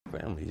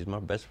family. He's my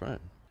best friend.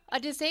 A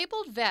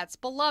disabled vet's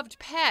beloved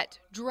pet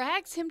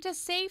drags him to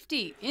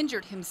safety,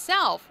 injured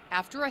himself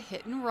after a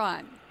hit and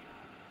run.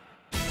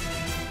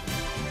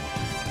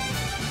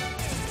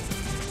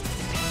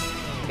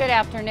 Good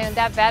afternoon.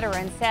 That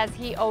veteran says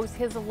he owes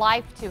his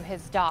life to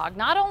his dog.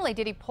 Not only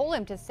did he pull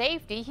him to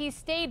safety, he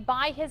stayed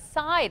by his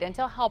side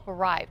until help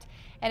arrived.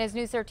 And as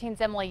News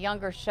 13's Emily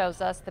Younger shows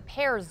us, the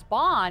pair's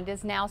bond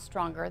is now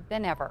stronger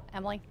than ever.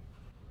 Emily?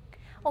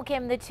 Well,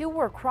 Kim, the two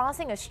were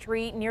crossing a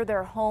street near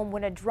their home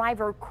when a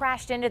driver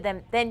crashed into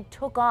them, then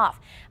took off.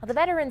 Now, the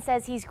veteran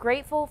says he's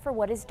grateful for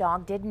what his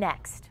dog did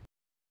next.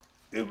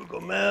 Here we go,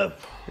 man.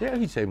 Yeah,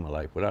 he saved my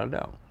life without a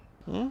doubt.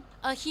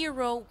 A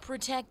hero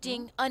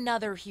protecting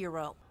another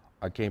hero.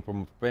 I came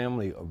from a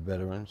family of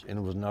veterans, and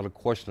it was not a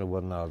question of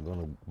whether or not I was going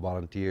to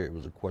volunteer. It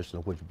was a question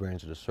of which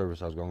branch of the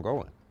service I was going to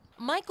go in.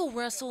 Michael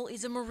Russell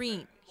is a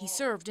Marine. He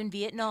served in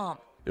Vietnam.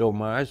 It opened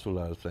my eyes to a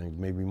lot of things,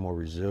 made me more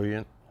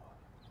resilient,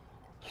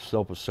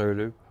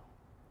 self-assertive,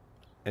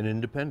 and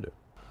independent.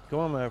 Come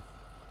on, Mav.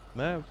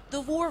 Mav.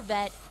 The war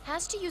vet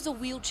has to use a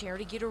wheelchair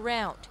to get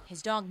around.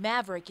 His dog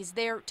Maverick is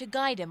there to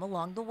guide him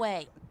along the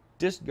way.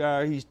 This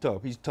guy, he's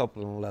tough. He's tougher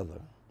than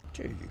leather.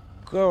 There you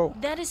go.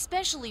 That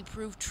especially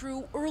proved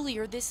true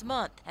earlier this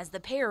month as the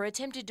pair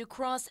attempted to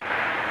cross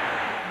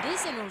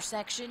this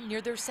intersection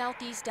near their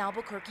southeast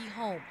Albuquerque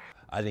home.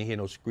 I didn't hear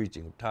no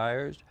screeching of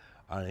tires.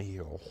 I didn't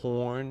hear a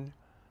horn.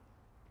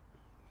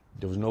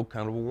 There was no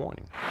kind of a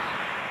warning.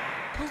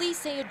 Police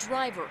say a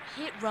driver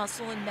hit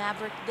Russell and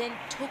Maverick, then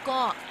took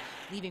off,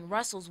 leaving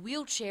Russell's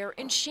wheelchair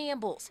in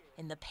shambles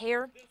and the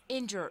pair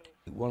injured.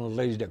 One of the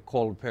ladies that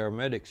called the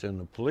paramedics and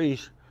the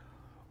police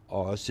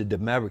said that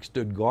Maverick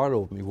stood guard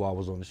over me while I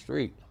was on the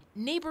street.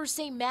 Neighbors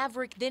say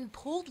Maverick then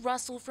pulled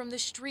Russell from the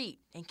street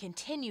and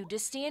continued to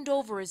stand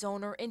over his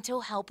owner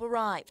until help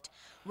arrived.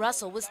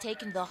 Russell was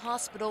taken to the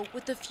hospital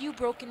with a few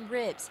broken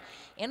ribs.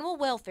 Animal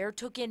welfare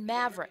took in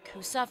Maverick,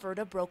 who suffered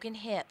a broken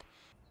hip.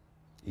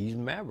 He's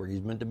Maverick.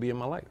 He's meant to be in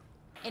my life.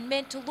 And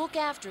meant to look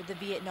after the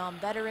Vietnam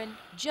veteran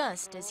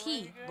just as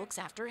he looks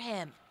after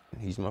him.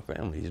 He's my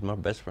family. He's my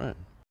best friend.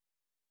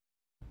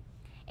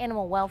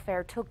 Animal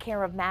welfare took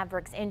care of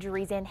Maverick's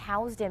injuries and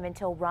housed him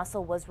until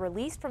Russell was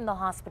released from the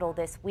hospital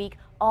this week,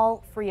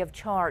 all free of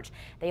charge.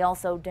 They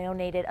also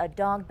donated a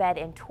dog bed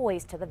and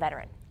toys to the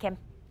veteran. Kim?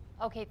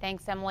 Okay,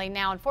 thanks, Emily.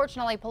 Now,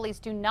 unfortunately, police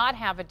do not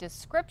have a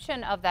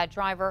description of that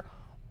driver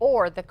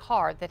or the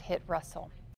car that hit Russell.